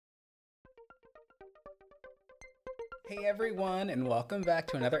Hey everyone, and welcome back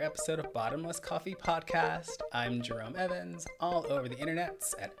to another episode of Bottomless Coffee Podcast. I'm Jerome Evans, all over the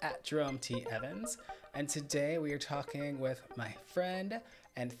internets at Jerome T. Evans, and today we are talking with my friend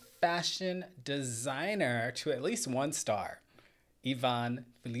and fashion designer to at least one star, Yvonne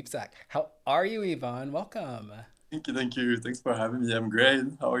Filipczak. How are you, Yvonne? Welcome. Thank you, thank you. Thanks for having me. I'm great.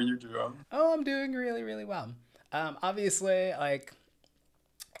 How are you, Jerome? Oh, I'm doing really, really well. Obviously, I've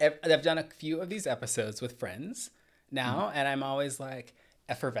done a few of these episodes with friends Mhm. now, and I'm always like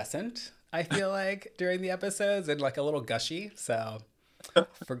effervescent, I feel like, during the episodes and like a little gushy. So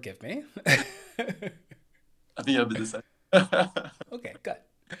forgive me. I think I'll be the same. Okay, good.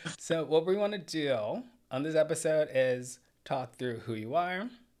 So, what we want to do on this episode is talk through who you are,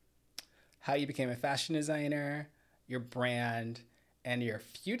 how you became a fashion designer, your brand, and your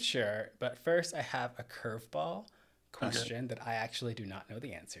future. But first, I have a curveball Okay, question that I actually do not know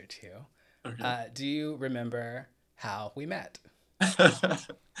the answer to. okay. Do you remember how we met?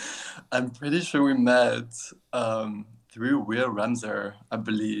 I'm pretty sure we met through Will Ramser, I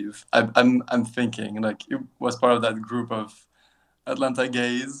believe. I'm thinking like it was part of that group of Atlanta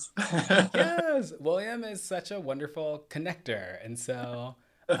gays. Yes, William is such a wonderful connector, and so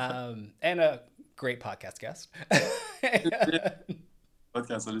and a great podcast guest. The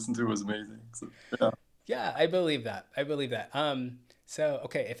podcast I listened to was amazing. So yeah, Yeah, I believe that. I believe that. So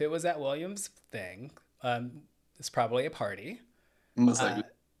okay, if it was at William's thing, it's probably a party. most Uh, likely.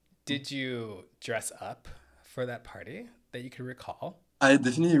 did you dress up for that party that you could recall? I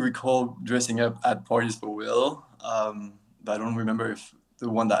definitely recall dressing up at parties for Will, but I don't remember if the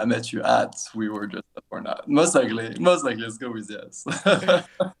one that I met you at, we were dressed up or not. Most likely, let's go with yes.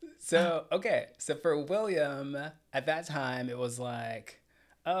 So, okay. So for William, at that time, it was like,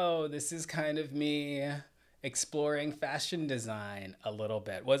 oh, this is kind of me exploring fashion design a little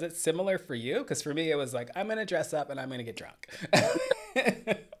bit. Was it similar for you? Because for me, it was like, I'm going to dress up and I'm going to get drunk.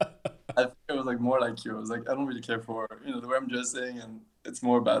 I think it was like more like you. I was like, I don't really care for the way I'm dressing, and it's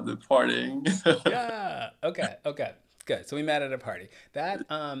more about the partying. Yeah. Okay. Okay. Good. So we met at a party. That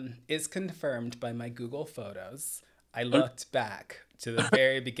is confirmed by my Google Photos. I Okay. looked back to the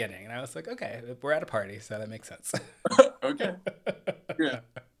very beginning and I was like, okay, we're at a party, so that makes sense. Okay. Yeah.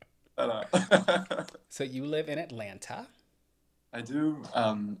 Ta-da. So you live in Atlanta. I do.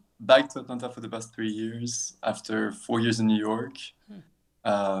 Back to Atlanta for the past 3 years after 4 years in New York.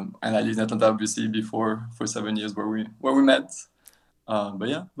 And I lived in Atlanta obviously before for 7 years where we met. But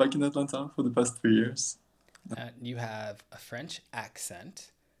yeah, back in Atlanta for the past 3 years. You have a French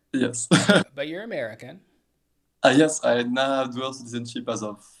accent, Yes. but you're American. Yes, I now have dual citizenship as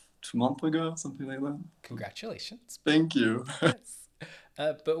of 2 months ago, something like that. So, Congratulations. thank you. Yes.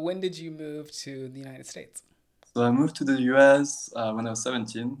 But when did you move to the United States? So I moved to the US when I was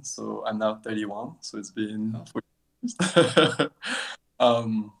 17, so I'm now 31, so it's been Oh, 4 years.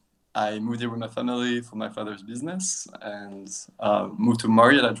 um, I moved here with my family for my father's business and moved to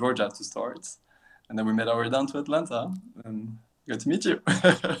Marietta, Georgia to start. And then we made our way down to Atlanta and got to meet you.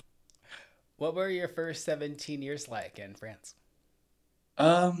 what were your first 17 years like in France?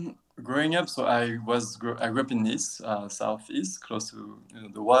 Growing up, so I grew up in Nice, southeast, close to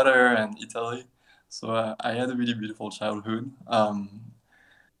the water and Italy. So I had a really beautiful childhood.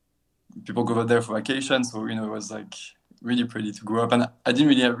 People go over there for vacation, so it was like really pretty to grow up. And I didn't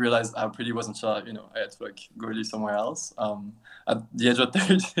really realize how pretty it was until I had to like go live somewhere else. At the age of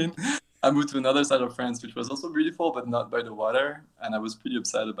 13, I moved to another side of France, which was also beautiful, but not by the water. And I was pretty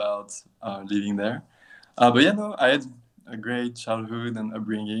upset about living there. But yeah, no, I had a great childhood and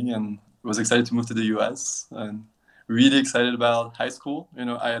upbringing, and was excited to move to the US. And really excited about high school.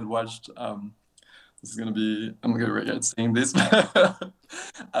 I had watched. This is gonna be. I'm gonna regret saying this.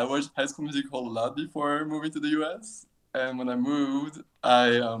 I watched High School Musical a lot before moving to the US, and when I moved,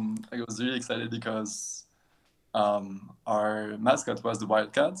 I was really excited because our mascot was the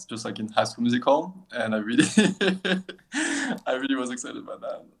Wildcats, just like in High School Musical, and I really, I really was excited about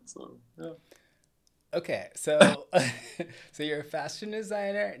that. So yeah. Okay, so so you're a fashion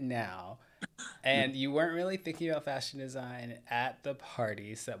designer now, Yeah. and you weren't really thinking about fashion design at the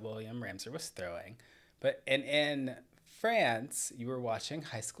parties that William Ramsey was throwing. But in France, you were watching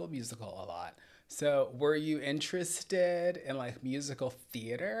High School Musical a lot. So were you interested in like musical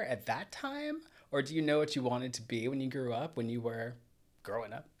theater at that time? Or do you know what you wanted to be when you grew up, when you were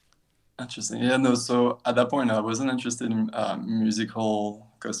growing up? Interesting. Yeah, no. So at that point, I wasn't interested in musical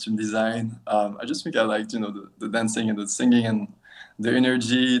costume design. I just think I liked, the dancing and the singing and the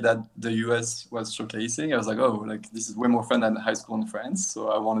energy that the US was showcasing. I was like, oh, like this is way more fun than high school in France. So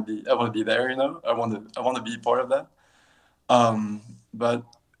I want to be there. I want to be part of that. But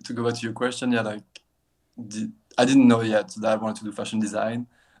to go back to your question, yeah, like I didn't know yet that I wanted to do fashion design.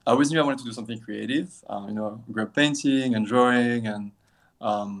 I always knew I wanted to do something creative. You know, grew up painting and drawing, and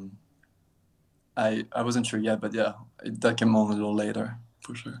um, I wasn't sure yet, but yeah, that came on a little later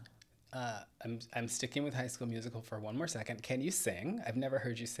for sure. I'm sticking with High School Musical for one more second. Can you sing? I've never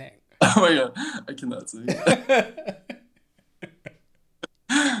heard you sing. Oh my god, I cannot sing.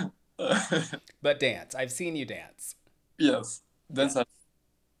 But dance. I've seen you dance. Yes, Yeah. that's so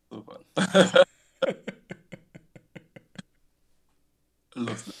fun. I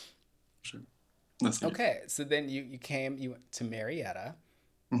love that for sure. No singing. Okay, so then you went to Marietta,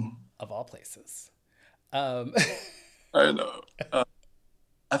 Mhm. of all places. Um, I know.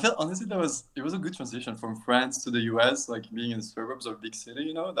 I felt honestly it was a good transition from France to the US, like being in the suburbs of a big city.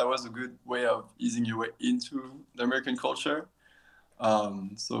 You know, that was a good way of easing your way into the American culture.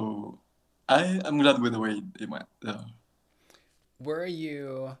 So I'm glad with the way it went. Yeah. were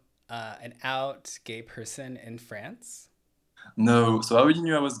you an out gay person in France? No, so I already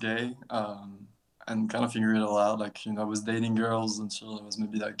knew I was gay, and kind of figured it all out. Like, you know, I was dating girls until I was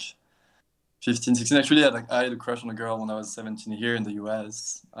maybe like 15, 16. Actually, I had a crush on a girl when I was 17 here in the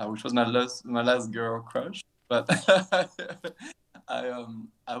US, which was my last girl crush. But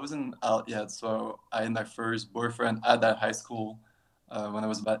I wasn't out yet, so I had my first boyfriend at that high school when I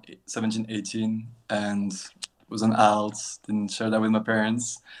was about 17, 18, and wasn't out. Didn't share that with my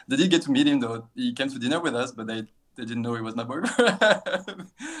parents. They did get to meet him though. He came to dinner with us, but they didn't know he was my boyfriend.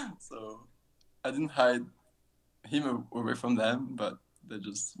 So I didn't hide him away from them, but they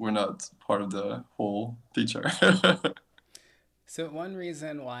just were not part of the whole picture. So, one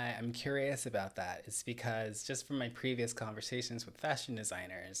reason why I'm curious about that is because just from my previous conversations with fashion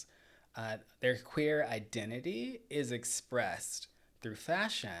designers, their queer identity is expressed through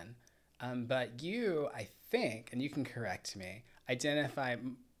fashion. But you, I think, and you can correct me, identify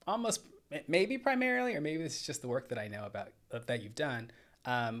almost maybe primarily, or maybe it's just the work that I know about that you've done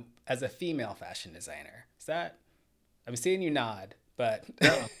as a female fashion designer. Is that? I'm seeing you nod, but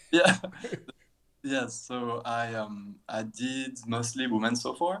Yeah, yeah, yes. So I did mostly women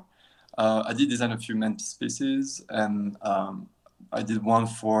so far. I did design a few men's pieces, and I did one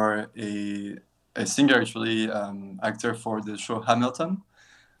for a singer, actually, actor for the show Hamilton,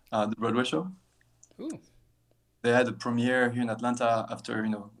 the Broadway show. ooh, They had a premiere here in Atlanta after, you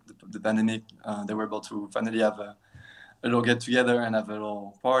know, the pandemic. They were able to finally have a little get together and have a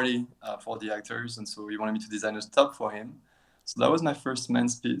little party for the actors, and so he wanted me to design a top for him. So that was my first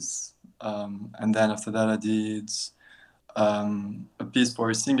men's piece, and then after that I did a piece for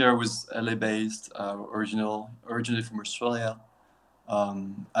a singer who was LA based, originally from Australia.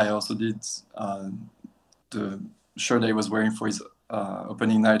 I also did the shirt that he was wearing for his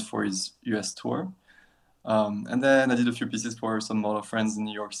opening night for his US tour. And then I did a few pieces for some model friends in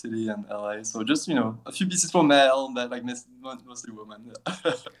New York City and LA. So just, you know, a few pieces for male, but like mostly women.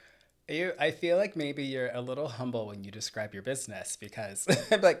 Yeah. I feel like maybe you're a little humble when you describe your business because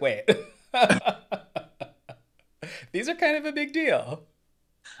I'm like, wait, these are kind of a big deal.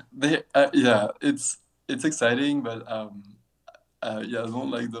 Yeah, it's exciting, but yeah, I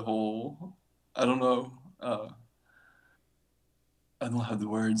don't like the whole. I don't know. I don't have the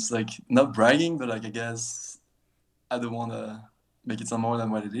words. Like not bragging, but like I guess I don't want to make it sound more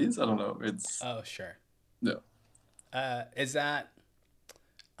than what it is. I don't know. It's Oh, sure. yeah. Is that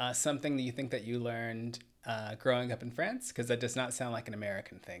something that you think that you learned growing up in France? Because that does not sound like an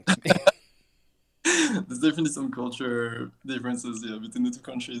American thing to me. There's definitely some culture differences, yeah, between the two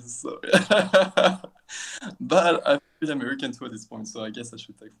countries. So, yeah. But I feel American too at this point, so I guess I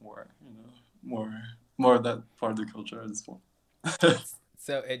should take more, you know, more more of that part of the culture at this point.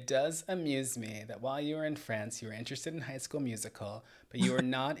 So it does amuse me that while you were in France, you were interested in High School Musical, but you were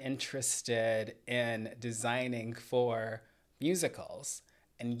not interested in designing for musicals.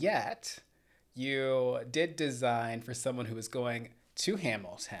 And yet, you did design for someone who was going to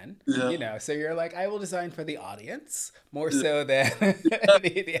Hamilton, Yeah, so you're like, I will design for the audience more yeah, so than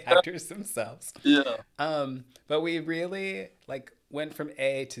the actors themselves. yeah, But we really like went from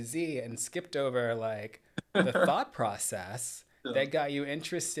A to Z and skipped over like the thought process yeah. that got you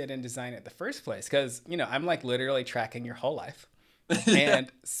interested in design at the first place. Because, I'm like literally tracking your whole life. Yeah,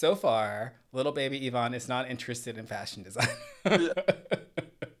 And so far, little baby Yvonne is not interested in fashion design. yeah.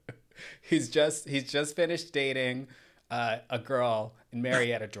 he's just finished dating a girl in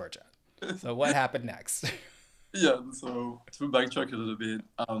Marietta, Georgia. So what happened next? Yeah, so to backtrack a little bit,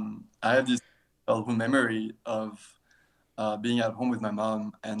 I have this childhood memory of being at home with my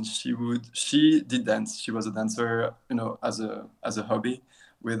mom, and she did dance. She was a dancer, you know, as a hobby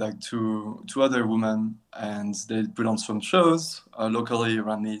with like two other women, and they put on some shows locally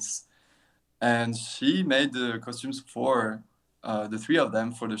around Nice. and she made the costumes for the three of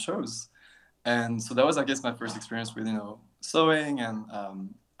them for the shows. And so that was, I guess, my first experience with sewing, and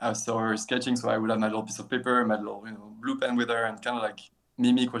I saw her sketching, so I would have my little piece of paper, my little blue pen with her, and kind of like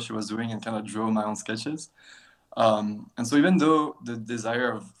mimic what she was doing and kind of draw my own sketches. And so even though the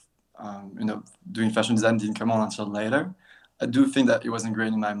desire of doing fashion design didn't come on until later, I do think that it was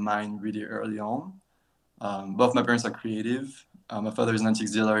ingrained in my mind really early on. Both my parents are creative. My father is an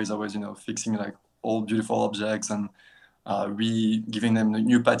antiques dealer. He's always fixing like old beautiful objects and giving them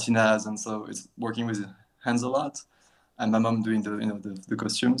new patinas, and so it's working with hands a lot. And my mom doing the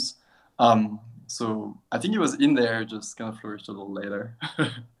costumes. So I think it was in there, just kind of flourished a little later.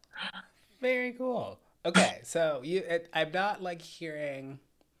 Very cool. Okay, so I'm not like hearing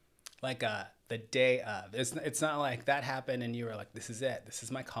like the day of. It's not like that happened and you were like, this is it. This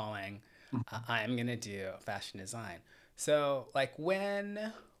is my calling. I'm gonna do fashion design. So like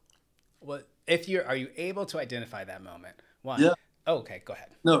when, what if you're are you able to identify that moment? One. Yeah. Oh, okay, go ahead.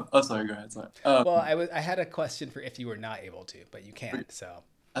 No. Oh, sorry. Go ahead. Sorry. Well, I had a question for if you were not able to, but you can. So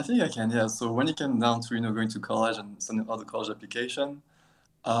I think I can. Yeah. So when it came down to going to college and sending out the college application,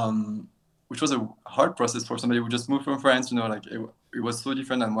 um, which was a hard process for somebody who just moved from France. Like it was so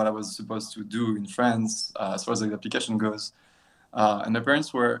different than what I was supposed to do in France as far as the application goes. And my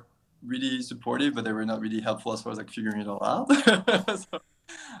parents were really supportive, but they were not really helpful as far as like figuring it all out. So,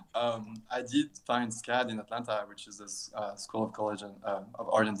 I did find SCAD in Atlanta, which is a school of college of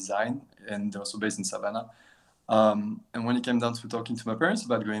art and design, and they're also based in Savannah. And when it came down to talking to my parents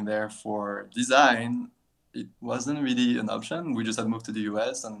about going there for design, it wasn't really an option. We just had moved to the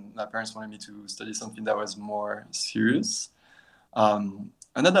US, and my parents wanted me to study something that was more serious.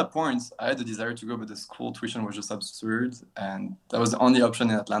 And at that point, I had the desire to go, but the school tuition was just absurd, and that was the only option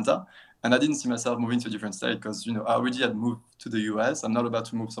in Atlanta. And I didn't see myself moving to a different state because I already had moved to the US. I'm not about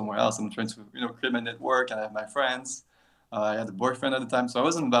to move somewhere else. I'm trying to create my network, and I have my friends. I had a boyfriend at the time, so I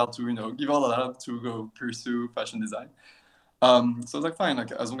wasn't about to give all that up to go pursue fashion design. So I was like, fine,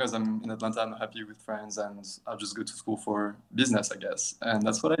 like as long as I'm in Atlanta, I'm happy with friends, and I'll just go to school for business, I guess. And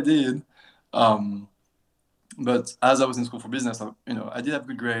that's what I did. Um, but as I was in school for business, I did have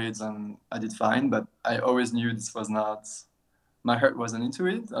good grades and I did fine, but I always knew this was not, my heart wasn't into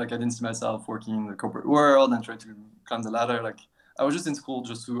it. Like I didn't see myself working in the corporate world and trying to climb the ladder. Like I was just in school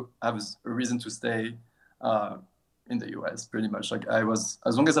just to have a reason to stay uh, in the US, pretty much. Like as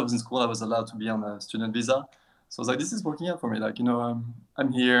long as I was in school, I was allowed to be on a student visa. So I was like, this is working out for me. Like,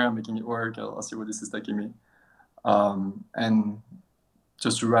 I'm here, I'm making it work. I'll see where this is taking me. And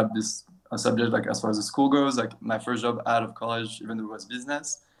just to wrap this subject, like as far as the school goes, like my first job out of college, even though it was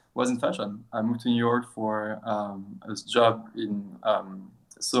business, was in fashion. I moved to New York for a job in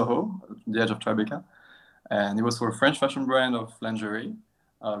Soho, the edge of Tribeca, and it was for a French fashion brand of lingerie,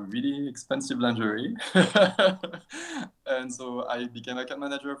 really expensive lingerie. And so I became account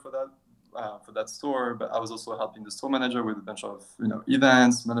manager for that store, but I was also helping the store manager with a bunch of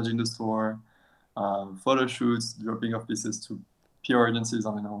events, managing the store, photo shoots, dropping off pieces to PR agencies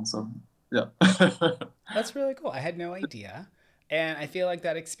on and on. So yeah. that's really cool. I had no idea, and I feel like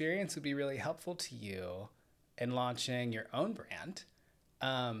that experience would be really helpful to you in launching your own brand,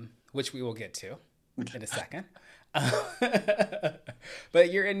 which we will get to in a second.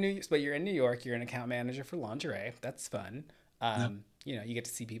 But you're in New York. You're an account manager for lingerie. That's fun. You get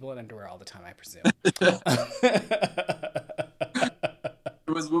to see people in underwear all the time, I presume.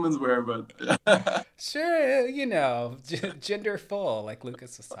 It was women's wear, but yeah. Sure, gender full, like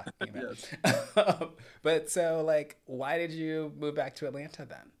Lucas was talking Yes. about. But so, like, why did you move back to Atlanta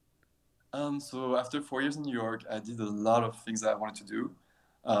then? So after 4 years in New York, I did a lot of things that I wanted to do.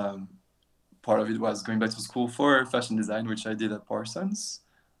 Um, Part of it was going back to school for fashion design, which I did at Parsons,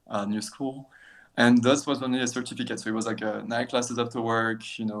 new school. And that was only a certificate. So it was like night classes after work,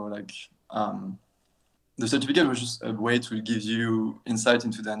 like the certificate was just a way to give you insight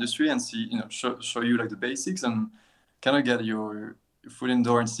into the industry and see, show you like the basics and kind of get your foot in the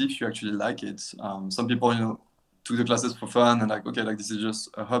door and see if you actually like it. Some people, took the classes for fun and like, okay, like this is just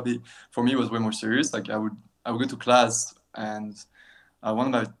a hobby. For me, it was way more serious. Like I would go to class and one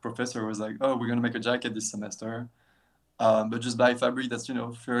of my professor was like, oh, we're gonna make a jacket this semester, but just buy fabric that's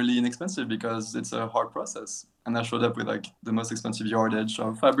fairly inexpensive because it's a hard process. And I showed up with like the most expensive yardage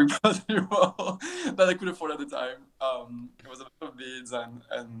of fabric possible that I could afford at the time. It was a bunch of beads and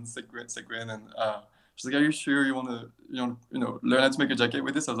sequin and she's like, "Are you sure you want to learn how to make a jacket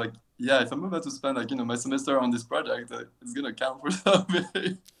with this?" I was like, "Yeah, if I'm about to spend like my semester on this project, it's gonna count for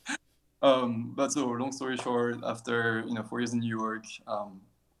something." But so long story short, after 4 years in New York,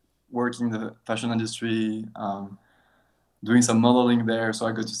 working in the fashion industry. doing some modeling there. So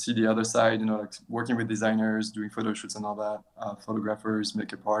I got to see the other side, you know, like working with designers, doing photo shoots and all that, photographers,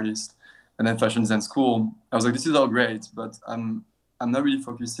 makeup artists, and then fashion design school. I was like, this is all great, but I'm not really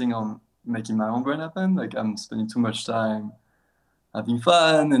focusing on making my own brand happen. Like I'm spending too much time having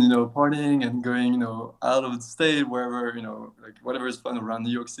fun and, you know, partying and going, you know, out of the state, wherever, you know, like whatever is fun around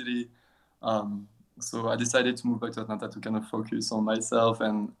New York City. Um, so I decided to move back to Atlanta to kind of focus on myself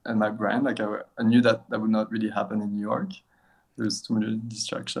and my brand. Like I knew that that would not really happen in New York. There's too much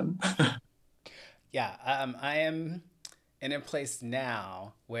distraction. Yeah, I am in a place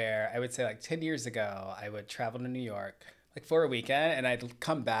now where I would say like 10 years ago, I would travel to New York like for a weekend and I'd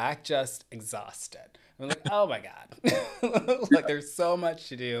come back just exhausted. I'm like, oh my God. Like there's so much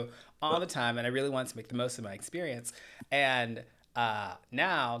to do all the time and I really want to make the most of my experience. And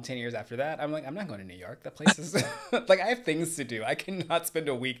now, 10 years after that, I'm like, I'm not going to New York. That place is like, I have things to do. I cannot spend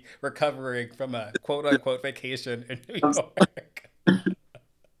a week recovering from a quote unquote vacation in New York. It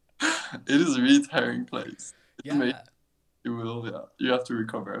is a really tiring place. It's amazing. Yeah. You will, yeah. You have to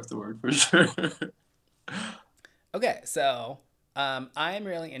recover afterward for sure. Okay, so I'm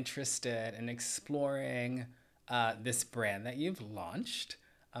really interested in exploring this brand that you've launched.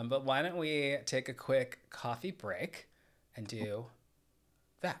 But why don't we take a quick coffee break and do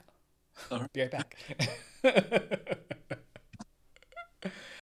that? All right. Be right back.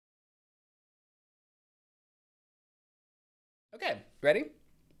 Okay, ready?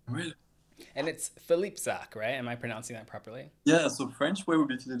 Really? And it's Philippe Zach, right? Am I pronouncing that properly? Yeah, so French way would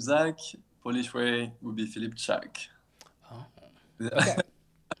be Philippe Zach, Polish way would be Philippe Chak. Oh, Yeah.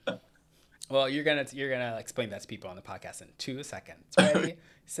 okay. Well, you're gonna explain that to people on the podcast in 2 seconds. Ready,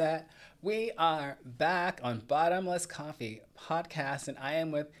 set. We are back on Bottomless Coffee podcast, and I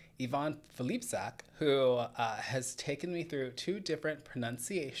am with Yvonne Philipczak, who has taken me through two different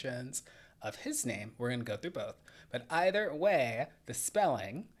pronunciations of his name. We're gonna go through both, but either way, the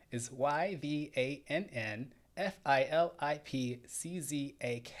spelling is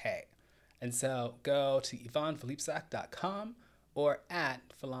YVANNFILIPCZAK. And so go to YvonnePhilippeZach.com or at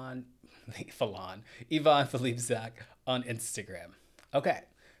Falon, Yvonne Philippe Zach on Instagram. Okay,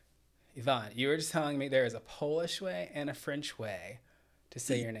 Yvonne, you were just telling me there is a Polish way and a French way to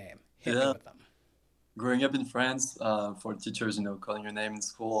say your name. Hit me Yeah. with them. Growing up in France, for teachers, you know, calling your name in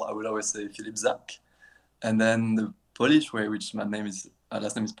school, I would always say Philippe Zach. And then the Polish way, which my name is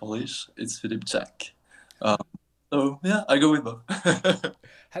last name is Polish, it's Philippe Chak. Um, so yeah, I go with both.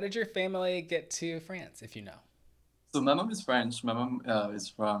 How did your family get to France, if you know? So my mom is French. My mom is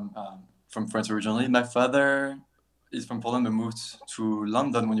from France originally. My father is from Poland but moved to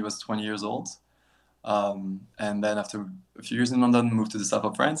London when he was 20 years old. And then after a few years in London, moved to the south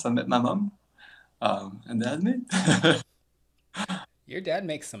of France and met my mom. And they had me. Your dad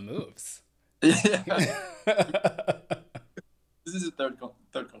makes some moves. Yeah, this is the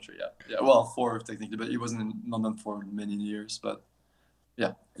third country. Yeah, yeah. Well, fourth technically, but he wasn't in London for many years. But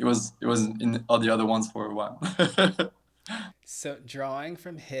yeah, it was in all the other ones for a while. So, drawing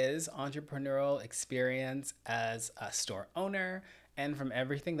from his entrepreneurial experience as a store owner and from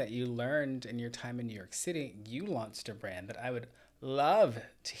everything that you learned in your time in New York City, you launched a brand that I would love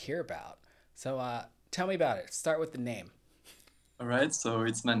to hear about. So, tell me about it. Start with the name. All right, so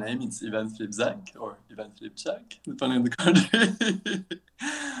it's my name. It's Ivan Flipzak or Ivan Flipchak, depending on the country.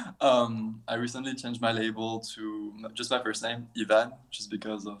 I recently changed my label to just my first name, Ivan, just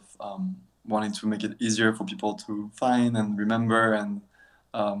because of wanting to make it easier for people to find and remember and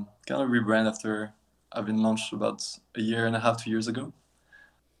kind of rebrand after I've been launched about a year and a half, 2 years ago.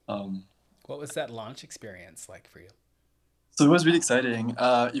 Um, What was that launch experience like for you? so it was really exciting.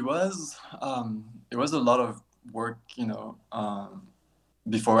 It was a lot of work, you know,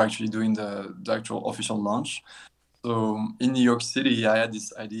 before actually doing the actual official launch. So in New York City, I had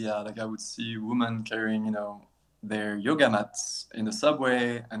this idea, like I would see women carrying, you know, their yoga mats in the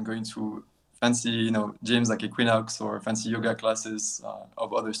subway and going to fancy, you know, gyms like Equinox or fancy yoga classes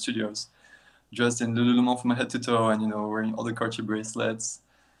of other studios, dressed in Lululemon from head to toe and, you know, wearing all the Cartier bracelets.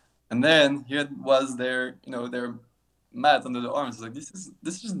 And then here was their, you know, their mat under the arms. Like this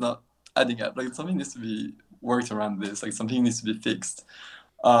is not adding up. Like something needs to be worked around this. Like something needs to be fixed.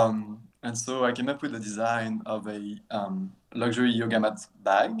 And so I came up with the design of a luxury yoga mat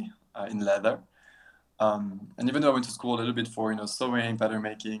bag in leather. And even though I went to school a little bit for, you know, sewing, pattern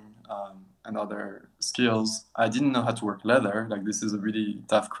making, and other skills, I didn't know how to work leather. Like this is a really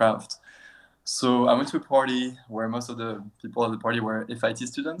tough craft. So I went to a party where most of the people at the party were FIT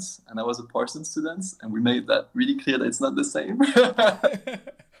students, and I was a Parsons student, and we made that really clear that it's not the same.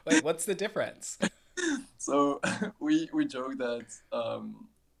 Wait, what's the difference? So we joked that.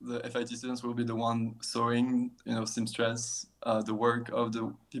 the FIT students will be the one sewing, seamstress, the work of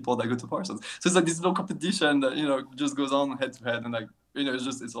the people that go to Parsons. So it's like this little competition that just goes on head to head, and like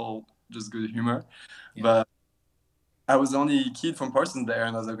it's all just good humor. Yeah. But I was the only kid from Parsons there,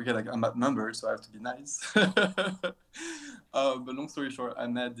 and I was like, okay, like I'm outnumbered, so I have to be nice. But long story short, I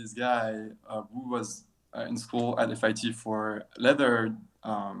met this guy who was in school at FIT for leather,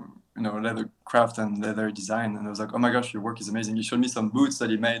 leather craft and leather design, and I was like, oh my gosh, your work is amazing. He showed me some boots that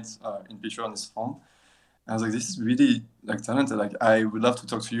he made in picture on his phone. And I was like, this is really like talented. Like, I would love to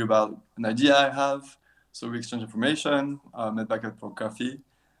talk to you about an idea I have. So we exchanged information, met back up for coffee,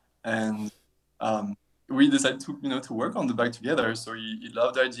 and um, we decided to work on the bag together. So he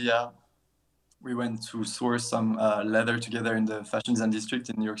loved the idea. We went to source some leather together in the fashion design district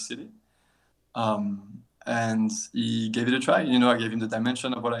in New York City. And he gave it a try. I gave him the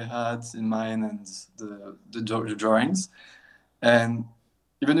dimension of what I had in mind and the drawings. And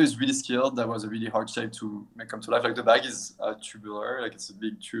even though he's really skilled, that was a really hard shape to make come to life. Like the bag is tubular, like it's a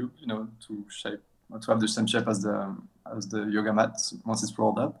big tube, to have the same shape as the yoga mat once it's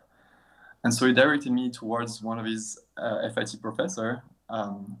rolled up. And so he directed me towards one of his FIT professor,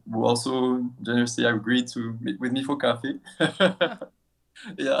 who also generously agreed to meet with me for coffee.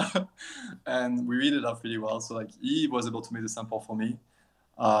 Yeah, and we read it up really well. So like he was able to make the sample for me,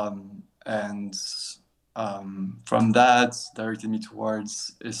 and from that directed me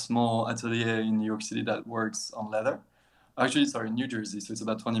towards a small atelier in New York City that works on leather. Actually, sorry, New Jersey. So it's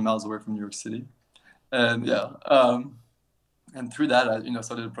about 20 miles away from New York City. And yeah, and through that, I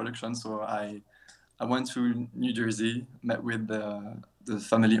started the production. So I went to New Jersey, met with the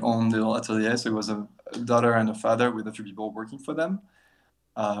family-owned little atelier. So it was a daughter and a father with a few people working for them.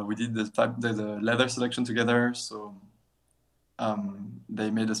 We did the leather selection together. So they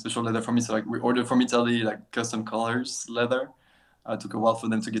made a special leather for me. So like we ordered from Italy, like custom colors leather. It took a while for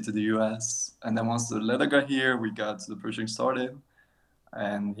them to get to the US. And then once the leather got here, we got the production started.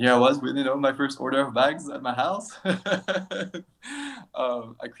 And here I was with my first order of bags at my house. I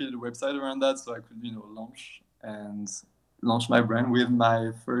created a website around that so I could launch my brand with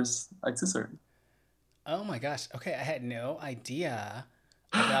my first accessory. Oh my gosh. Okay, I had no idea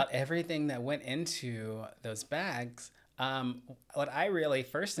about everything that went into those bags. What I really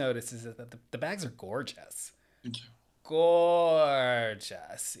first noticed is that the bags are gorgeous. Thank you.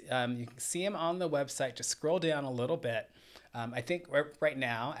 Gorgeous. You can see them on the website. Just scroll down a little bit. I think right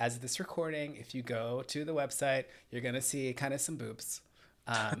now, as this recording, if you go to the website, you're going to see kind of some boobs.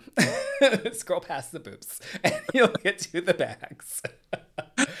 Um, Scroll past the boobs and you'll get to the bags.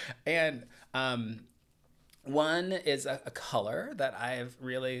 And one is a color that I've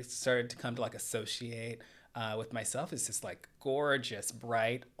really started to come to like associate with myself. It's just like gorgeous,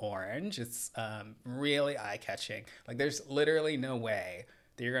 bright orange. It's really eye catching. Like there's literally no way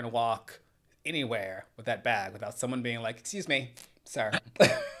that you're gonna walk anywhere with that bag without someone being like, "Excuse me, sir."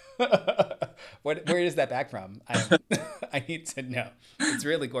 Where is that bag from? I need to know. It's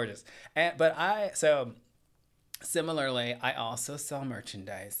really gorgeous. So similarly, I also sell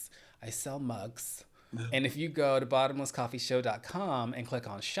merchandise. I sell mugs. And if you go to bottomlesscoffeeshow.com and click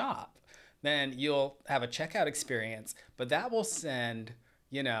on shop, then you'll have a checkout experience, but that will send,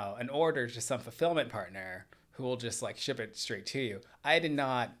 an order to some fulfillment partner who will just like ship it straight to you. I did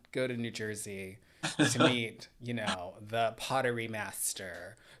not go to New Jersey to meet, the pottery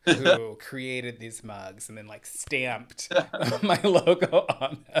master who created these mugs and then like stamped my logo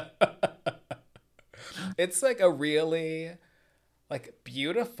on them. It's like a really like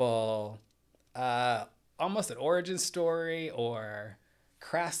beautiful almost an origin story or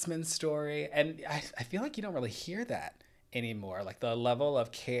craftsman story. And I feel like you don't really hear that anymore. Like the level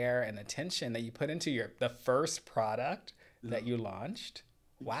of care and attention that you put into the first product that you launched.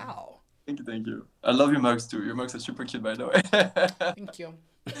 Wow. Thank you. I love your mugs too. Your mugs are super cute, by the way. Thank you.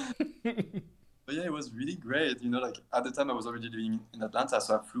 But yeah, it was really great. Like at the time I was already living in Atlanta,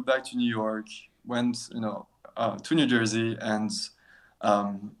 so I flew back to New York, went, to New Jersey, and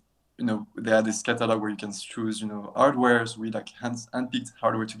they had this catalog where you can choose, hardware. So we like handpicked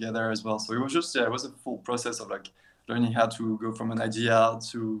hardware together as well. So it was just, it was a full process of like learning how to go from an idea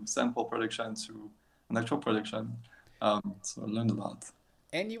to sample production to an actual production. So I learned a lot.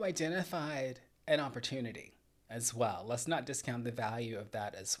 And you identified an opportunity as well. Let's not discount the value of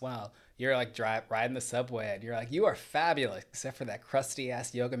that as well. You're like riding the subway and you're like, you are fabulous, except for that crusty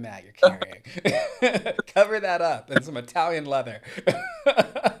ass yoga mat you're carrying. Cover that up in some Italian leather.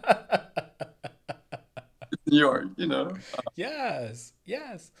 New York, Yes,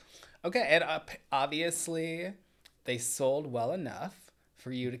 yes. Okay, and obviously they sold well enough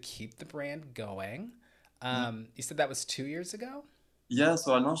for you to keep the brand going. You said that was 2 years ago? Yeah,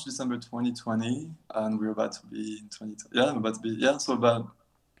 so I launched December 2020, and we're about to be in 2020. Yeah, I'm about to be, yeah, so about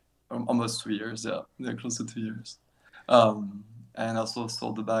almost 2 years, yeah, close to 2 years. Um, and also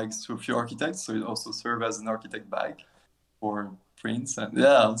sold the bags to a few architects, so it also served as an architect bag for prints, and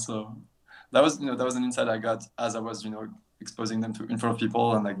yeah, so that was an insight I got as I was, exposing them to in front of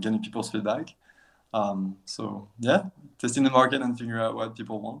people and like getting people's feedback. So yeah, testing the market and figure out what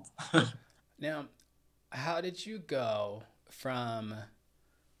people want. Now, how did you go from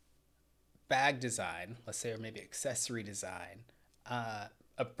bag design, let's say, or maybe accessory design, a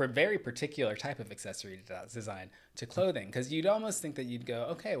very particular type of accessory design to clothing? Because you'd almost think that you'd go,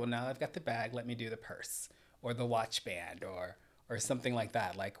 okay, well now I've got the bag, let me do the purse or the watch band or something like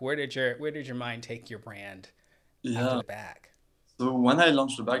that. Like where did your mind take your brand after Yeah. the bag? So when I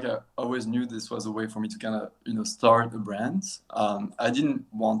launched the bag, I always knew this was a way for me to kind of, start a brand. I didn't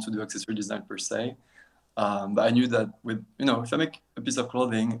want to do accessory design per se, but I knew that with, if I make a piece of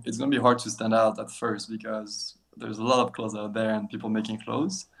clothing, it's gonna be hard to stand out at first because there's a lot of clothes out there and people making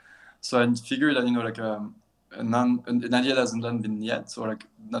clothes. So I figured that, like an idea that hasn't been yet, or like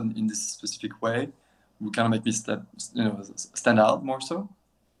done in this specific way, would kind of make me stand out more so.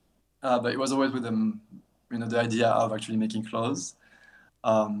 But it was always with the idea of actually making clothes.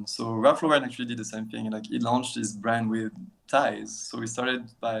 So Ralph Lauren actually did the same thing. Like he launched his brand with ties. So we started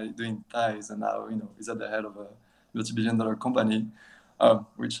by doing ties, and now he's at the head of a multi-billion-dollar company,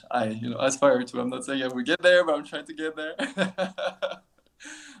 which I aspire to. I'm not saying I will get there, but I'm trying to get there.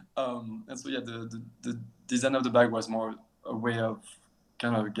 And so yeah, the design of the bag was more a way of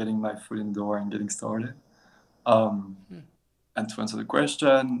kind of getting my foot in the door and getting started. Um, Hmm. and to answer the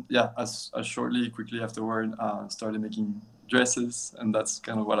question, yeah, as shortly, quickly afterward, started making dresses, and that's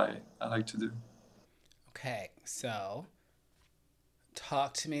kind of what I like to do. Okay, so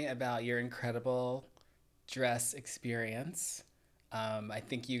talk to me about your incredible dress experience. I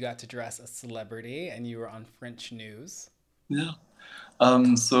think you got to dress a celebrity and you were on French news. Yeah.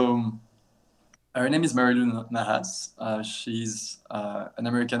 So her name is Marilyn Nahas. She's an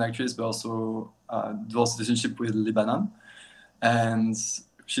American actress, but also dual citizenship with Lebanon, and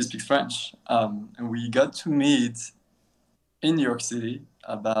she speaks French. And we got to meet in New York City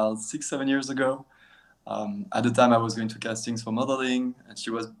about 6, 7 years ago. At the time, I was going to castings for modeling, and she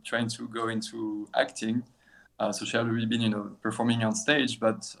was trying to go into acting. So she had already been, performing on stage,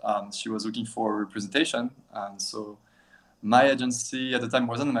 but she was looking for representation. And so my agency at the time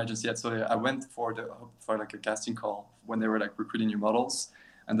wasn't my agency yet, so I went for like a casting call when they were like recruiting new models,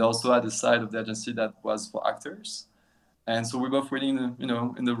 and they also had a side of the agency that was for actors. And so we both waiting,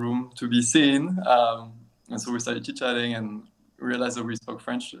 in the room to be seen. And so we started chit chatting and realized that we spoke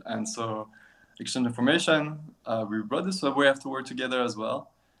French, and so exchanged information. We rode the subway afterward together as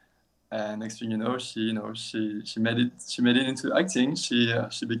well. And next thing you know, she made it into acting.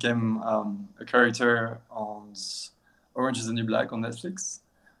 She became a character on Orange Is the New Black on Netflix,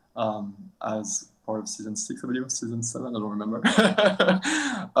 as part of season 6, I believe, season 7, I don't remember.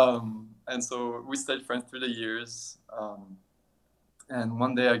 And so we stayed friends through the years. And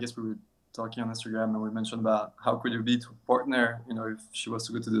one day, I guess we were talking on Instagram, and we mentioned about how could it be to partner, if she was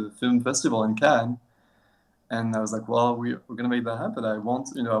to go to the film festival in Cannes. And I was like, well, we're gonna make that happen. I want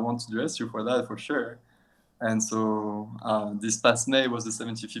to dress you for that for sure. And so this past May was the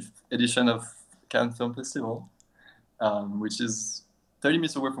 75th edition of Cannes Film Festival, which is 30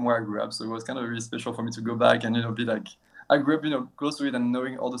 minutes away from where I grew up. So it was kind of really special for me to go back and be like, I grew up close to it, and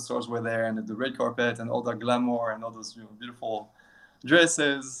knowing all the stars were there and the red carpet and all that glamour and all those beautiful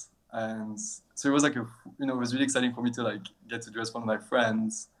dresses. And so it was like it was really exciting for me to like get to dress one of my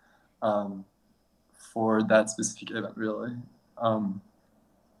friends um, for that specific event, really. Um,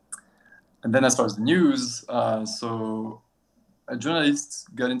 and then as far as the news, so a journalist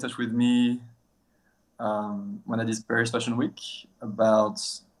got in touch with me when I did Paris Fashion Week about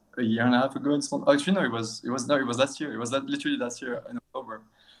a year and a half ago. Oh, actually, no, it was last year. It was literally last year in October.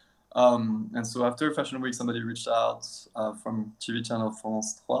 And so after Fashion Week, somebody reached out from TV channel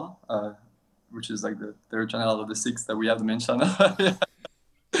France 3, which is like the third channel out of the six that we have, the main channel.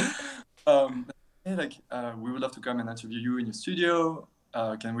 Hey, like, we would love to come and interview you in your studio.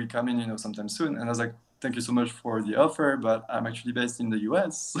 Can we come in, sometime soon? And I was like, thank you so much for the offer, but I'm actually based in the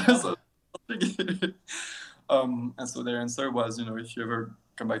US. So, and so their answer was, if you ever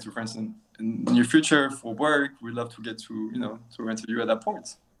come back to France in the near future for work, we'd love to get to interview at that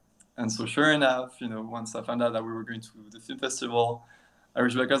point. And so sure enough, once I found out that we were going to the film festival, I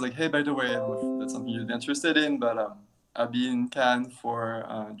reached back. I was like, hey, by the way, I don't know if that's something you'd be interested in, but I'll be in Cannes for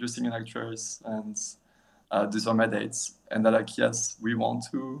dressing an actress, and these are my dates. And they're like, yes, we want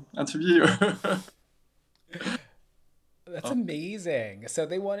to interview you. That's amazing. So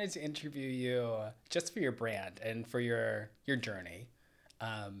they wanted to interview you just for your brand and for your journey.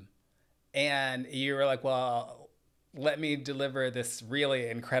 Um, and you were like, well, let me deliver this really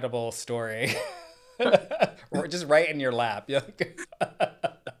incredible story. Or just right in your lap. Because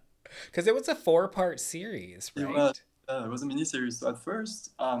it was a four-part series, It was, right? it was a mini series. So at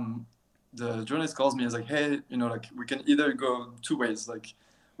first, the journalist calls me and is like, hey, like we can either go two ways. Like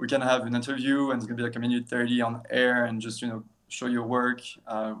we can have an interview and it's gonna be like a minute 30 on air and just, show your work,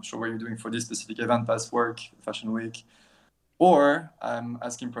 show what you're doing for this specific event, past work, Fashion Week. Or I'm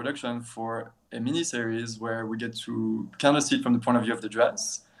asking production for a mini series where we get to kind of see it from the point of view of the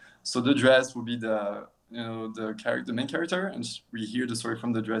dress. So the dress will be the main character, and we hear the story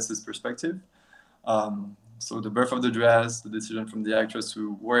from the dress's perspective. So the birth of the dress, the decision from the actress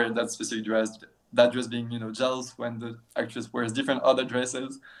to wear that specific dress, that dress being jealous when the actress wears different other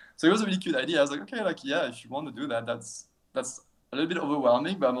dresses. So it was a really cute idea. I was like, okay, like yeah, if you want to do that, that's a little bit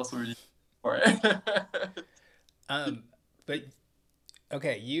overwhelming, but I'm also really for it. Um, but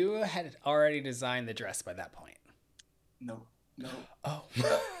okay, you had already designed the dress by that point. No, no. Oh.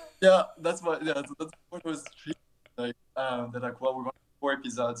 Uh, yeah, that's what was tricky. Like they're like, well, we're going to do 4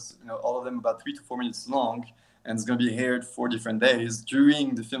 episodes, all of them about 3 to 4 minutes long, and it's going to be aired 4 different days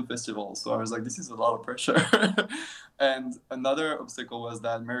during the film festival. So I was like, this is a lot of pressure. And another obstacle was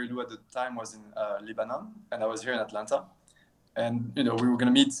that Mary Lou at the time was in Lebanon, and I was here in Atlanta. And we were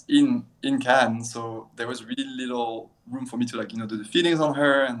gonna meet in Cannes, so there was really little room for me to like do the feelings on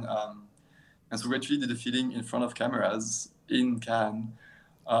her, and so we actually did the fitting in front of cameras in Cannes.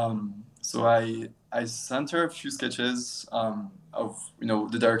 So I sent her a few sketches of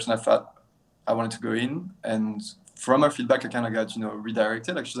the direction I thought I wanted to go in, and from her feedback, I kind of got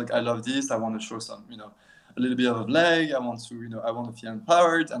redirected. Like she's like, I love this. I want to show some a little bit of leg. I want to I want to feel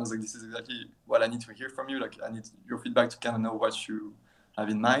empowered. And I was like, this is exactly what I need to hear from you. Like I need your feedback to kind of know what you have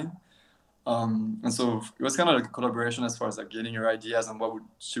in mind. And so it was kind of like a collaboration as far as like getting your ideas and what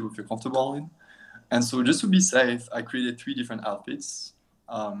she would feel comfortable in. And so just to be safe, I created 3 different outfits.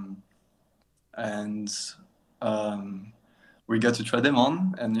 And um, we got to try them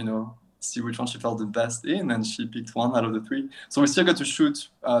on and, see which one she felt the best in. And she picked one out of the 3. So we still got to shoot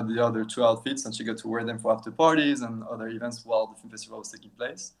the other 2 outfits and she got to wear them for after parties and other events while the film festival was taking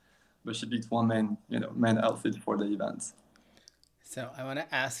place. But she picked one main outfit for the event. So I want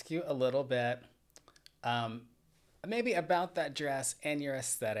to ask you a little bit, um, maybe about that dress and your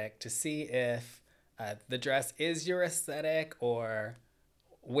aesthetic to see if the dress is your aesthetic or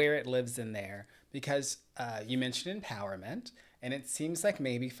where it lives in there. Because you mentioned empowerment, and it seems like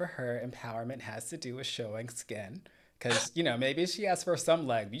maybe for her, empowerment has to do with showing skin. Because, maybe she asked for some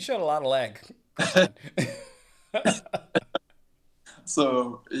leg. You showed a lot of leg, Christian.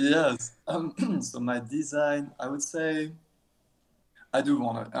 So yes, so my design, I would say I do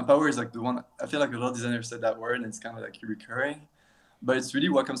want to empower is like the one I feel like a lot of designers said that word and it's kind of like recurring, but it's really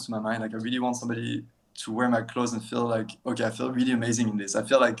what comes to my mind. Like I really want somebody to wear my clothes and feel like okay, I feel really amazing in this. I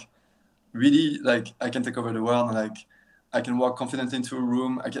feel like really like I can take over the world and like I can walk confidently into a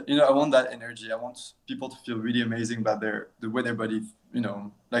room. I want that energy. I want people to feel really amazing about the way their body,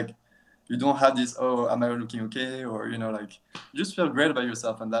 like you don't have this, oh, am I looking okay? Or, like you just feel great about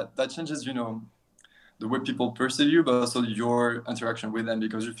yourself. And that changes, the way people perceive you, but also your interaction with them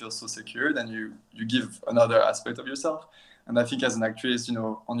because you feel so secure, then you give another aspect of yourself. And I think as an actress,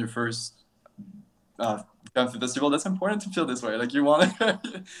 on your first uh, Cannes festival, that's important to feel this way. Like you want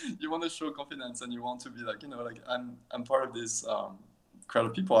to, you want to show confidence, and you want to be like, like I'm part of this crowd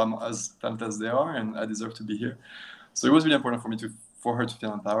of people. I'm as talented as they are, and I deserve to be here. So it was really important for her to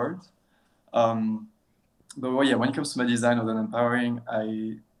feel empowered. Um, but well, yeah, when it comes to my design of an empowering,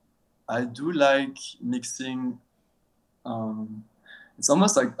 I do like mixing. Um, it's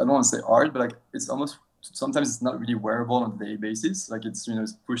almost like I don't want to say art, but like it's almost sometimes it's not really wearable on a daily basis. Like it's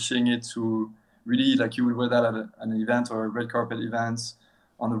pushing it to really like you would wear that at an event or a red carpet event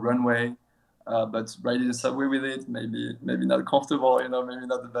on the runway, but riding the subway with it maybe not comfortable. Maybe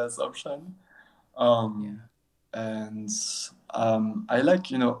not the best option. Um, Yeah. and I like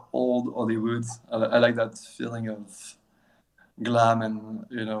old Hollywood. I like that feeling of glam and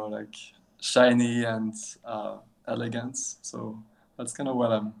like shiny and elegance. So that's kind of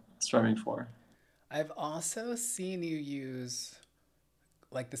what I'm striving for. I've also seen you use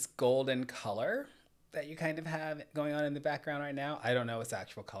like this golden color that you kind of have going on in the background right now. I don't know its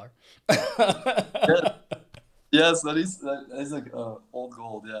actual color. Yeah. Yes, that is like old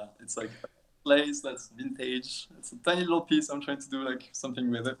gold. Yeah, it's like a place that's vintage. It's a tiny little piece. I'm trying to do like something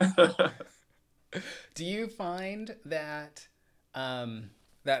with it. Do you find that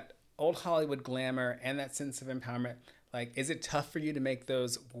that old Hollywood glamour and that sense of empowerment Like, is it tough for you to make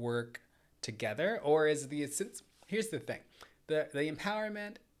those work together, or is the since here's the thing, the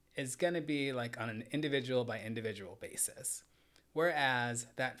empowerment is going to be like on an individual by individual basis, whereas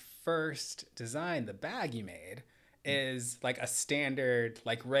that first design, the bag you made, is like a standard,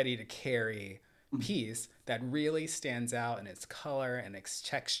 like ready to carry piece that really stands out in its color and its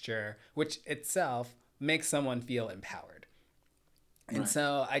texture, which itself makes someone feel empowered. And Right.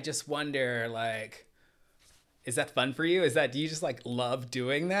 so I just wonder, like, is that fun for you? Is that, do you just like love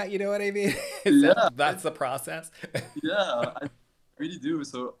doing that? You know what I mean? Is Yeah, that's the process? yeah, I really do.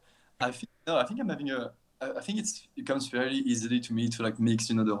 So I think no, I think I'm having a. I think it comes fairly easily to me to like mix,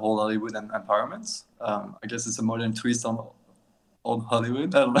 the whole Hollywood and empowerment. I guess it's a modern twist on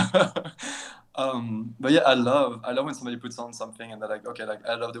Hollywood. I don't know. But yeah, I love when somebody puts on something and they're like, okay, like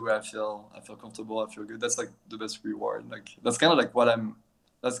I love the way I feel. I feel comfortable. I feel good. That's like the best reward. Like that's kind of like what I'm.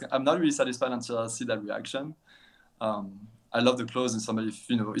 I'm not really satisfied until I see that reaction. I love the clothes and somebody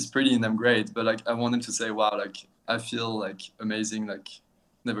is pretty in them, great. But like I want them to say, wow, like I feel like amazing, like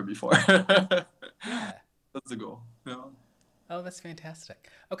never before. Yeah. That's the goal. Yeah. Oh, that's fantastic.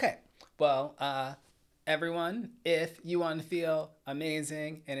 Okay. Well, everyone, if you want to feel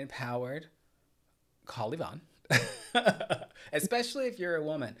amazing and empowered, call Yvonne. Especially if you're a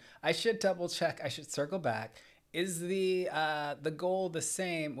woman. I should double check. I should circle back. Is the goal the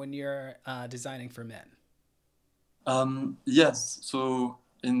same when you're designing for men? Yes. So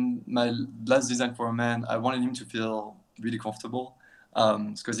in my last design for a man, I wanted him to feel really comfortable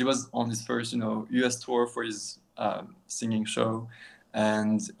because he was on his first, U.S. tour for his singing show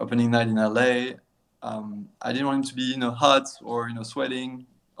and opening night in LA. I didn't want him to be, hot or sweating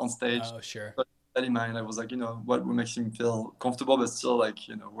on stage. Oh, sure. But with that in mind, I was like, what would make him feel comfortable, but still like,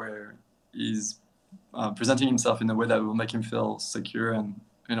 where he's presenting himself in a way that will make him feel secure and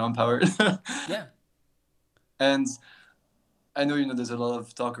empowered. Yeah. And I know, there's a lot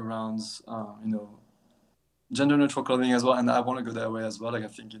of talk around, gender neutral clothing as well, and I want to go that way as well. Like I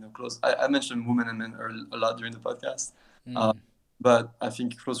think, clothes. I mentioned women and men a lot during the podcast, uh, Mm. but I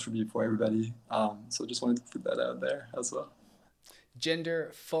think clothes should be for everybody. So just wanted to put that out there as well. Gender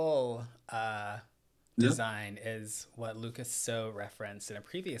full Yeah, design is what Lucas So referenced in a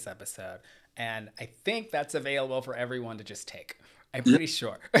previous episode. And I think that's available for everyone to just take. I'm yeah, pretty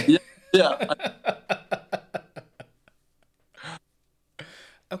sure. yeah, yeah.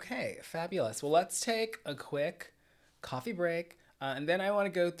 Okay, fabulous. Well, let's take a quick coffee break. And then I want to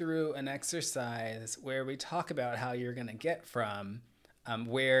go through an exercise where we talk about how you're going to get from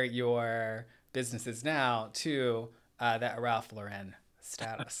where your business is now to that Ralph Lauren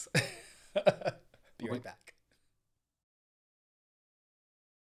status. Be right back.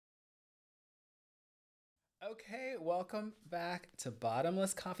 Okay, welcome back to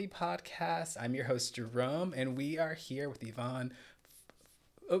Bottomless Coffee Podcast. I'm your host, Jerome, and we are here with Yvonne.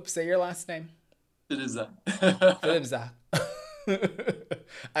 Oops, say your last name. It is that. Philipza.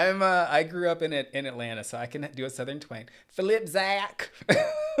 I grew up in Atlanta, so I can do a southern twang. Philip Zach.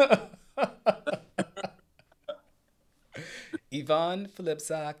 Yvonne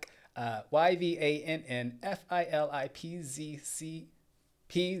Filipzak,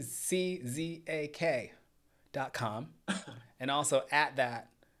 YVANNFILIPZPZZAK.com, and also at that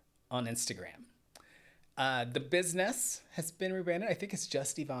on Instagram. The business has been rebranded. I think it's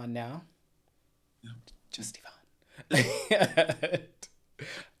just Yvonne now. Just Yvonne.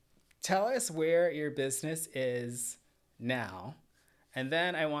 Tell us where your business is now, and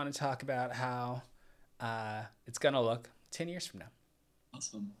then I want to talk about how it's going to look 10 years from now.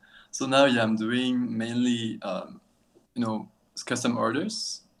 Awesome. So now, yeah, I'm doing mainly, custom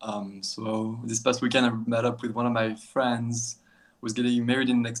orders. So this past weekend, I met up with one of my friends who was getting married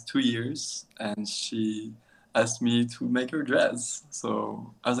in the next 2 years, and she asked me to make her dress.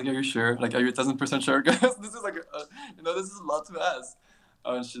 So I was like, "Are you sure? Like, are you 1,000% sure? Because this is like, this is a lot to ask."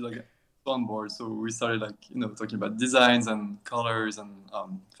 And she's like, on board. So we started like, talking about designs and colors and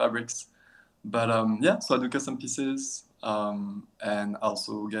fabrics. But yeah, so I do custom pieces and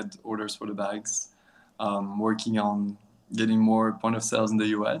also get orders for the bags. Working on getting more point of sales in the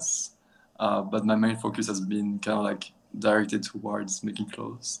US. But my main focus has been kind of like directed towards making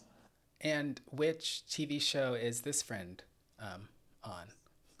clothes. And which TV show is this friend on?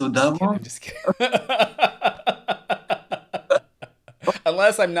 So Just that kidding. one, I'm just kidding.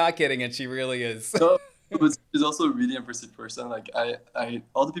 Unless I'm not kidding, and she really is. no, but she's also a really impressive person. Like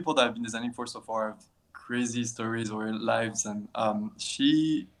all the people that I've been designing for so far have crazy stories or lives, and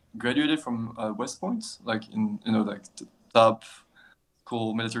she graduated from West Point, like in like the top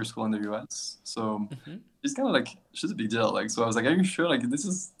school, military school in the U.S. So Mhm. she's kind of like she's a big deal. Like so, I was like, are you sure? Like this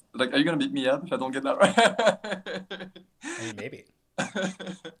is Like, are you gonna beat me up if I don't get that right? I mean, maybe.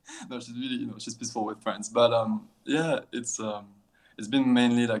 No, she's really, she's peaceful with friends. But yeah, it's been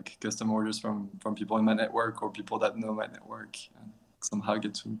mainly like custom orders from people in my network or people that know my network and somehow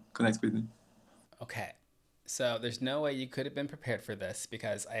get to connect with me. Okay. So there's no way you could have been prepared for this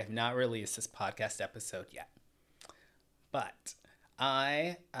because I have not released this podcast episode yet. But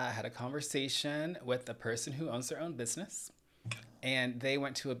I had a conversation with a person who owns their own business, and they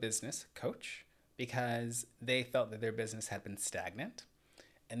went to a business coach because they felt that their business had been stagnant.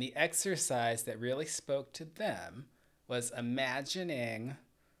 And the exercise that really spoke to them was imagining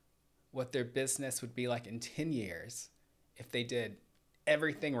what their business would be like in 10 years if they did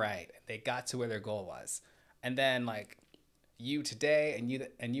everything right and they got to where their goal was. And then like you today and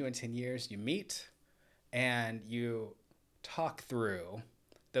you in 10 years you meet and you talk through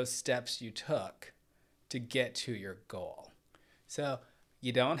those steps you took to get to your goal. So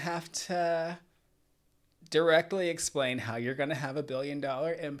you don't have to directly explain how you're going to have $1 billion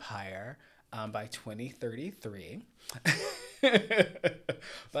empire by 2033.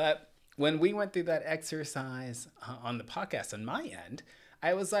 But when we went through that exercise on the podcast on my end,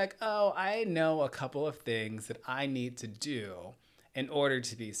 I was like, oh, I know a couple of things that I need to do in order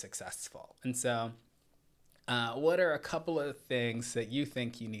to be successful. And so, what are a couple of things that you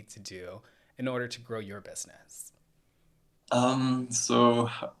think you need to do in order to grow your business? So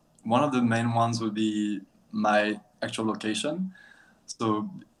one of the main ones would be my actual location. So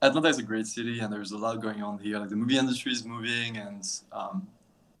Atlanta is a great city, and there's a lot going on here. Like the movie industry is moving, and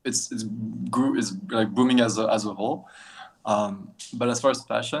it's like booming as a whole. But as far as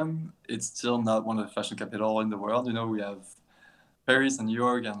fashion, it's still not one of the fashion capital in the world. We have Paris and New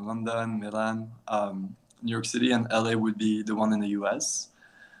York and London, Milan, New York City, and LA would be the one in the US.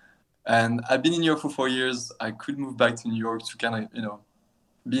 And I've been in New York for 4 years. I could move back to New York to kind of,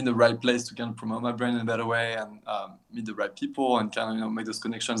 be in the right place to kind of promote my brand in a better way and meet the right people and kind of, make those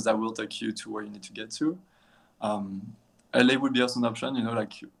connections that will take you to where you need to get to. Um, LA would be also an option,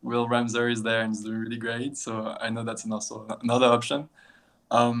 like Will Ramsey is there and he's doing really great. So I know that's also another option.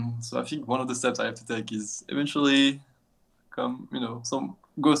 So I think one of the steps I have to take is eventually go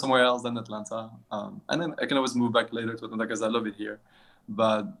somewhere else than Atlanta. And then I can always move back later to Atlanta because I love it here.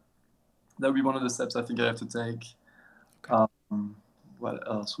 But that would be one of the steps I think I have to take. Okay. What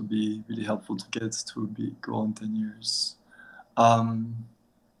else would be really helpful to get to be goal in 10 years? I'm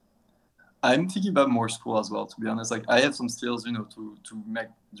thinking about more school as well, to be honest. Like I have some skills, to make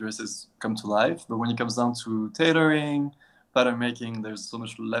dresses come to life. But when it comes down to tailoring, pattern making, there's so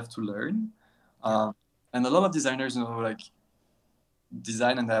much left to learn. And a lot of designers, like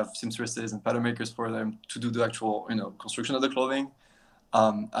design and they have seamstresses and pattern makers for them to do the actual, construction of the clothing.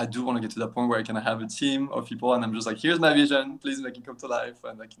 I do want to get to that point where I can have a team of people and I'm just like, here's my vision, please make it come to life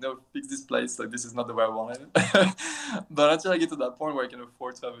and like, fix this place. Like this is not the way I want it. But until I get to that point where I can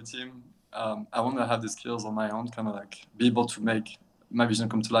afford to have a team, I want to have the skills on my own, kind of like be able to make my vision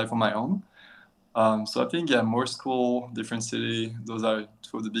come to life on my own. So I think, yeah, more school, different city, those are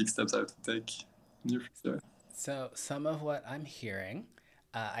two of the big steps I have to take in the future. So some of what I'm hearing,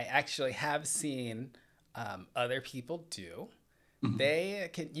 I actually have seen other people do.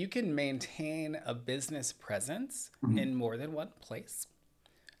 You can maintain a business presence in more than one place.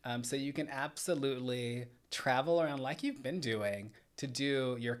 So you can absolutely travel around like you've been doing to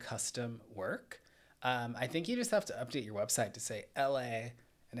do your custom work. I think you just have to update your website to say LA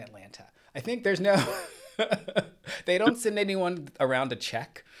and Atlanta. I think there's no, they don't send anyone around to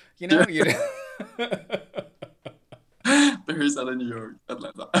check, you know? Paris, LA, New York,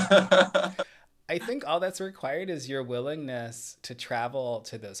 Atlanta. I think all that's required is your willingness to travel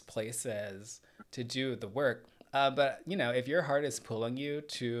to those places to do the work. But if your heart is pulling you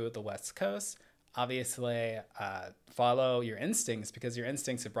to the West Coast, obviously follow your instincts because your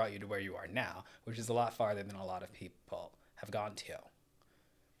instincts have brought you to where you are now, which is a lot farther than a lot of people have gone to.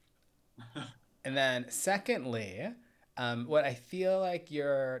 And then secondly, what I feel like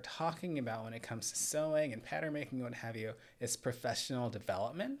you're talking about when it comes to sewing and pattern making and what have you is professional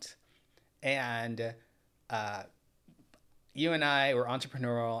development. And you and I, we're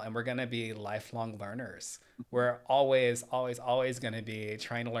entrepreneurial and we're going to be lifelong learners. We're always, always, always going to be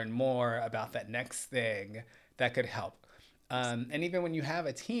trying to learn more about that next thing that could help. And even when you have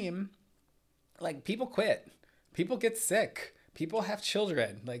a team, like people quit, people get sick, people have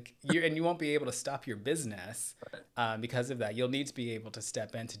children, like you won't be able to stop your business because of that. You'll need to be able to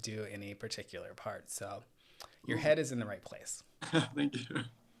step in to do any particular part. So your head is in the right place. Thank you.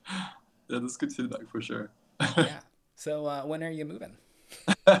 Yeah, that's good feedback for sure. Yeah. So when are you moving?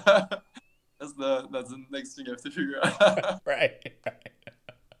 That's the next thing I have to figure out. Right.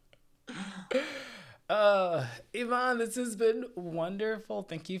 Yvonne, this has been wonderful.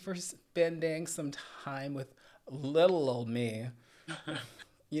 Thank you for spending some time with little old me.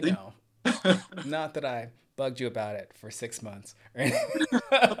 You Thank- know, not that I bugged you about it for 6 months. Right?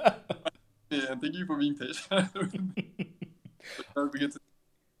 yeah, thank you for being patient. We get to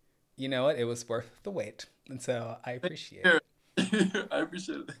You know what? It was worth the wait. And so I appreciate hear. it. I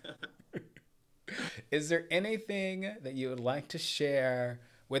appreciate it. Is there anything that you would like to share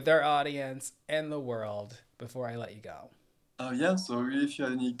with our audience and the world before I let you go? Yeah, so really, if you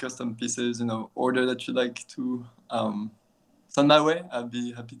have any custom pieces, order that you'd like to send my way, I'd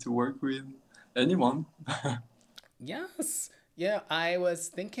be happy to work with anyone. Yes. Yeah, I was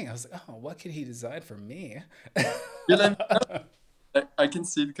thinking, I was like, oh, what could he design for me? You let me know. I can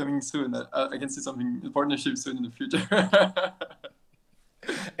see it coming soon. I can see something, a partnership soon in the future.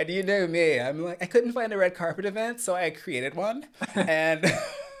 And you know me, I'm like, I couldn't find a red carpet event, so I created one. And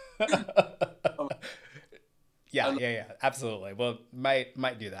Um, I yeah, love- yeah, yeah, absolutely. Well, might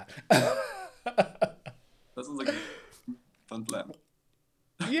do that. that sounds like a fun plan.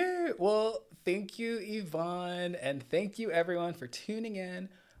 Yeah, well, thank you, Yvonne, and thank you everyone for tuning in.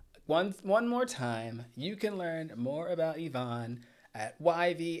 One more time, you can learn more about Yvonne at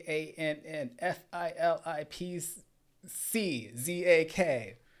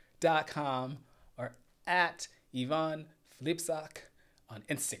YVANNFILIPCZAK.com or at Yvonne Flipsock on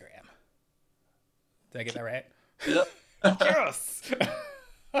Instagram. Did I get that right? Yeah. Yes!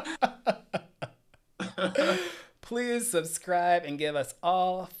 Please subscribe and give us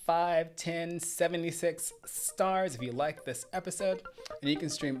all 5, 10, 76 stars if you like this episode. And you can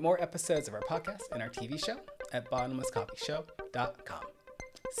stream more episodes of our podcast and our TV show at bottomlesscoffeeshow.com.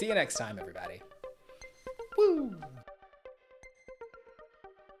 See you next time, everybody. Woo!